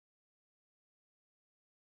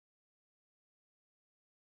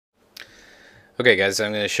Okay guys,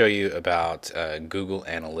 I'm going to show you about Google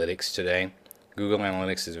Analytics today. Google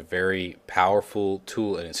Analytics is a very powerful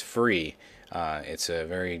tool and it's free. It's a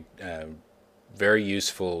very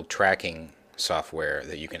useful tracking software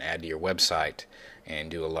that you can add to your website and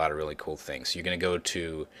do a lot of really cool things. So you're going to go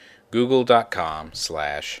to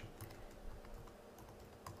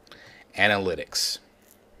google.com/analytics.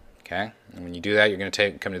 Okay, and when you do that, you're going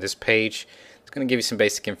to come to this page. It's going to give you some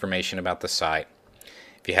basic information about the site.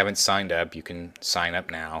 If you haven't signed up, you can sign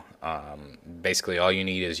up now. Basically, all you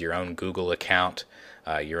need is your own Google account,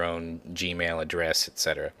 your own Gmail address,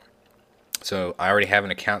 etc. So I already have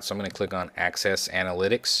an account, so I'm going to click on Access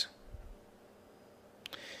Analytics.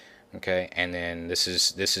 Okay, and then this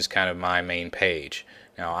is kind of my main page.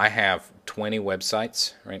 Now I have 20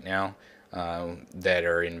 websites right now that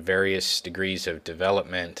are in various degrees of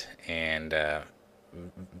development and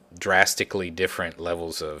drastically different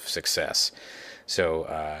levels of success. So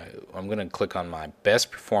I'm going to click on my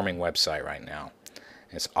best performing website right now.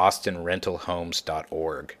 It's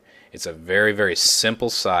austinrentalhomes.org. It's a very simple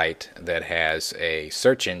site that has a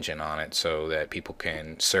search engine on it so that people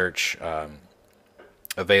can search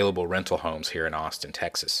available rental homes here in Austin,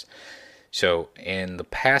 Texas. So in the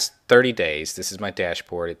past 30 days, this is my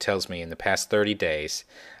dashboard. It tells me in the past 30 days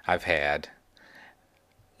I've had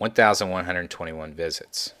 1,121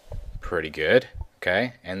 visits. Pretty good.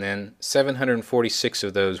 Okay, and then 746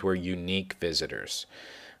 of those were unique visitors.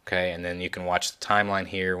 Okay, and then you can watch the timeline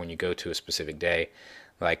here when you go to a specific day,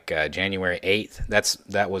 like January 8th.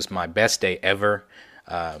 That was my best day ever.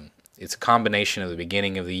 It's a combination of the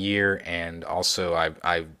beginning of the year, and also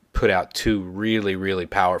I put out two really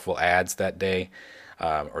powerful ads that day,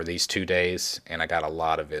 or these 2 days, and I got a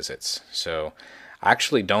lot of visits. So I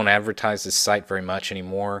actually don't advertise this site very much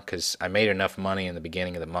anymore because I made enough money in the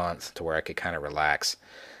beginning of the month to where I could kind of relax.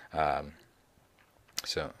 So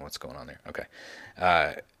what's going on there? Okay,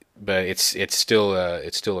 but it's still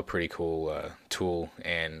a pretty cool tool,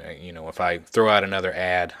 and you know, if I throw out another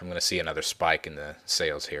ad, I'm going to see another spike in the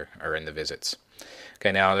sales here, or in the visits.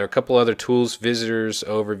 Okay, now there are a couple other tools. Visitors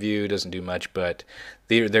overview doesn't do much, but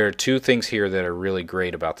there are two things here that are really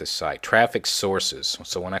great about this site. Traffic sources.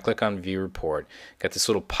 So when I click on View Report, got this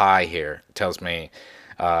little pie here. It tells me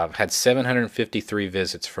I've had 753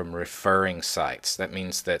 visits from referring sites. That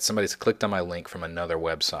means that somebody's clicked on my link from another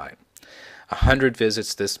website. 100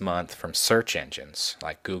 visits this month from search engines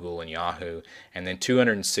like Google and Yahoo, and then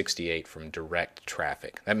 268 from direct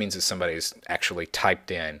traffic. That means that somebody's actually typed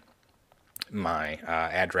in my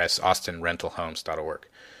address, austinrentalhomes.org.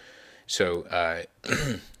 So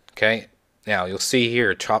okay, now you'll see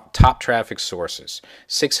here top traffic sources: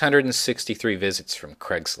 663 visits from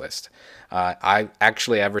Craigslist. I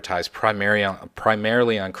actually advertise primarily on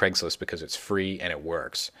Craigslist because it's free and it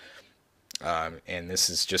works. And this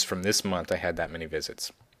is just from this month I had that many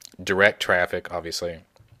visits. Direct traffic, obviously.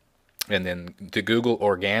 And then the Google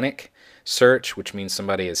organic search, which means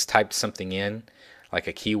somebody has typed something in, like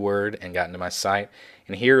a keyword, and gotten to my site.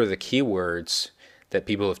 And here are the keywords that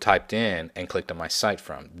people have typed in and clicked on my site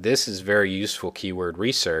from. This is very useful keyword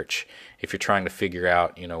research if you're trying to figure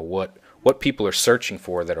out, you know, what people are searching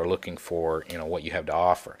for that are looking for, you know, what you have to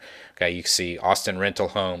offer. Okay, you can see Austin Rental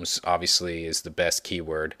Homes obviously is the best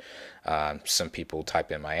keyword. Some people type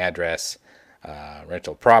in my address,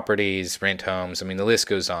 rental properties, rent homes. I mean, the list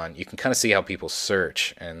goes on. You can kind of see how people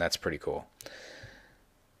search, and that's pretty cool.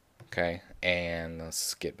 Okay, and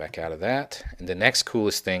let's get back out of that. And the next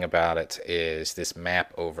coolest thing about it is this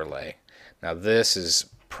map overlay. Now this is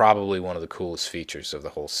probably one of the coolest features of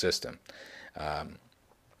the whole system.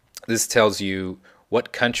 This tells you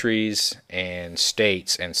what countries and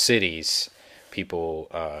states and cities people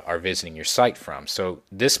are visiting your site from. So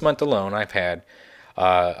this month alone I've had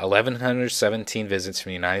 1,117 visits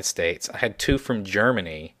from the United States. I had 2 from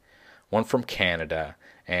Germany, 1 from Canada,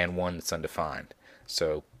 and 1 that's undefined.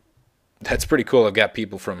 So that's pretty cool. I've got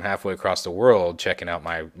people from halfway across the world checking out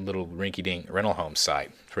my little rinky-dink rental home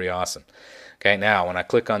site. Pretty awesome. Okay, now when I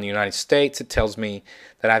click on the United States, it tells me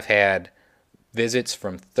that I've had visits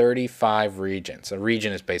from 35 regions. A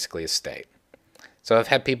region is basically a state. So I've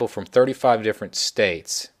had people from 35 different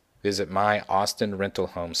states visit my Austin Rental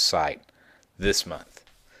Home site this month.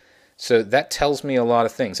 So that tells me a lot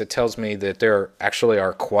of things. It tells me that there actually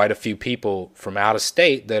are quite a few people from out of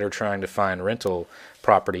state that are trying to find rental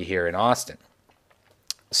property here in Austin.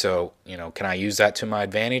 So, you know, can I use that to my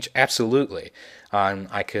advantage? Absolutely.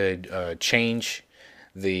 I could change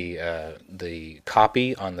the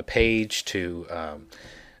copy on the page to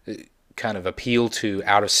kind of appeal to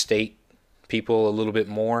out-of-state people a little bit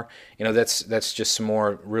more. You know, that's just some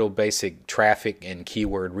more real basic traffic and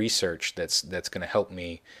keyword research that's going to help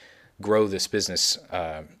me grow this business,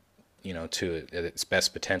 to its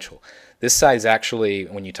best potential. This site is actually,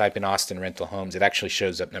 when you type in Austin Rental Homes, it actually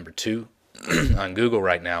shows up number 2 on Google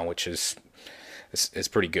right now, which is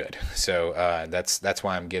pretty good. So that's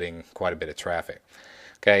why I'm getting quite a bit of traffic.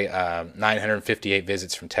 Okay, 958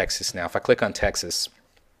 visits from Texas. Now, if I click on Texas,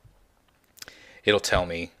 it'll tell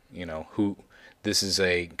me, who. This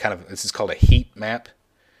is called a heat map.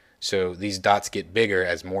 So these dots get bigger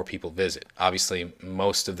as more people visit. Obviously,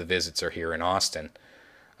 most of the visits are here in Austin,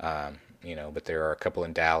 but there are a couple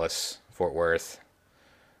in Dallas, Fort Worth,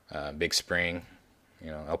 Big Spring,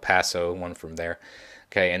 El Paso, one from there.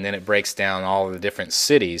 Okay, and then it breaks down all of the different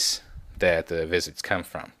cities that the visits come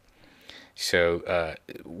from. So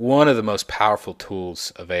one of the most powerful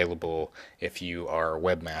tools available if you are a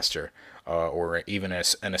webmaster or even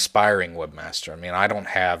an aspiring webmaster. I mean, I don't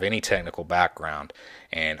have any technical background,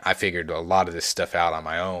 and I figured a lot of this stuff out on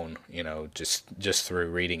my own, just through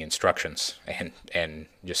reading instructions and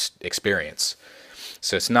just experience.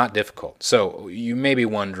 So it's not difficult. So you may be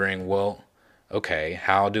wondering, well, okay,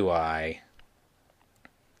 how do I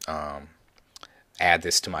add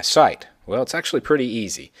this to my site? Well, it's actually pretty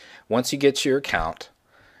easy. Once you get your account,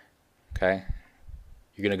 okay,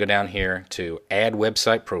 you're going to go down here to Add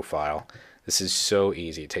Website Profile. This is so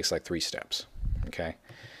easy. It takes like 3 steps. Okay,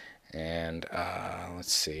 and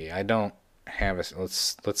let's see. I don't have a.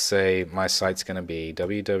 Let's say my site's going to be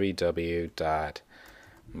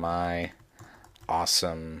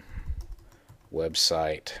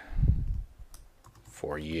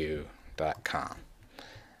www.myawesomewebsiteforyou.com.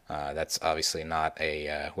 That's obviously not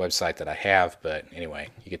a website that I have, but anyway,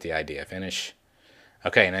 you get the idea. Finish.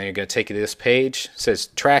 Okay, now you're going to take you to this page. It says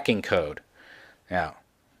tracking code. Now,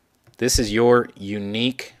 this is your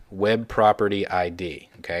unique web property ID.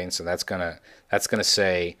 Okay, and so that's gonna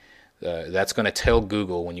say that's gonna tell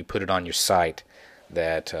Google when you put it on your site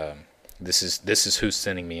that this is who's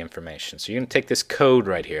sending me information. So you're going to take this code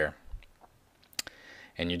right here,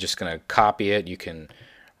 and you're just going to copy it. You can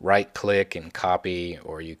right click and copy,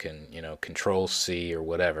 or you can Control C or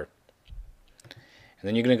whatever, and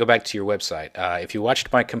then you're going to go back to your website. If you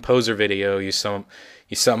watched my Composer video, you saw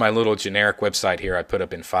my little generic website here I put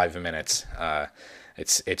up in 5 minutes.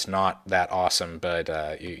 It's not that awesome,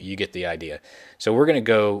 but you get the idea. So we're going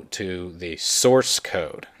to go to the source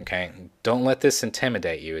code. Okay, don't let this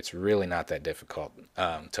intimidate you. It's really not that difficult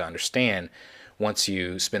to understand once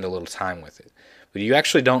you spend a little time with it. But you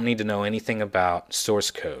actually don't need to know anything about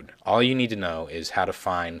source code. All you need to know is how to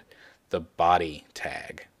find the body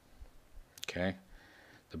tag. Okay,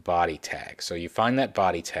 the body tag. So you find that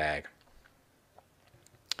body tag,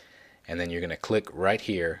 and then you're going to click right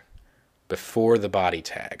here before the body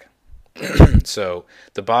tag. So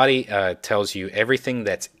the body tells you everything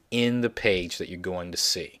that's in the page that you're going to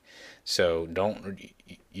see. So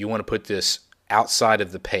you want to put this outside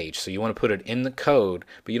of the page. So you want to put it in the code,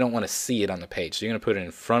 but you don't want to see it on the page. So you're going to put it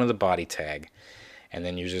in front of the body tag, and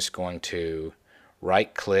then you're just going to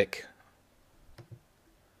right click.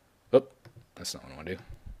 Oop, that's not what I want to do.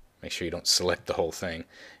 Make sure you don't select the whole thing.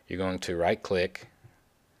 You're going to right click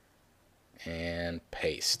and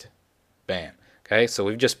paste. Bam. Okay, so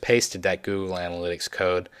we've just pasted that Google Analytics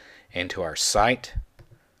code into our site,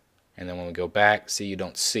 and then when we go back, see, you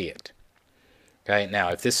don't see it. Okay, now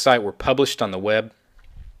if this site were published on the web,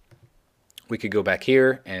 we could go back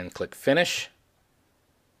here and click finish.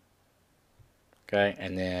 Okay,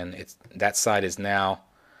 and then that site is now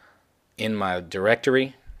in my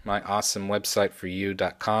directory,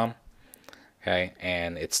 myawesomewebsiteforyou.com. Okay,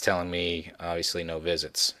 and it's telling me obviously no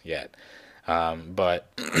visits yet. But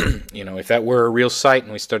if that were a real site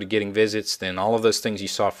and we started getting visits, then all of those things you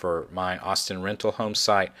saw for my Austin rental home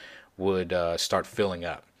site would start filling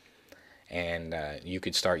up, and you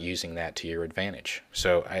could start using that to your advantage.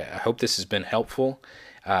 So I hope this has been helpful.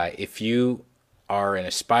 If you are an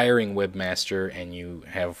aspiring webmaster and you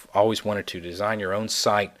have always wanted to design your own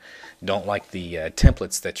site, don't like the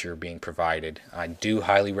templates that you're being provided, I do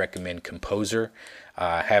highly recommend Composer.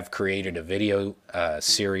 I have created a video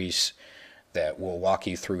series that will walk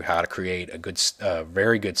you through how to create a good,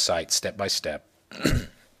 very good site step by step.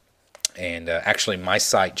 And actually, my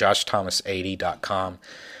site, joshthomas80.com,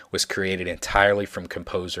 was created entirely from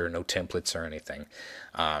Composer, no templates or anything.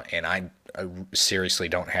 And I seriously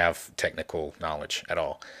don't have technical knowledge at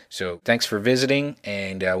all. So thanks for visiting,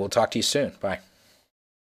 and we'll talk to you soon. Bye.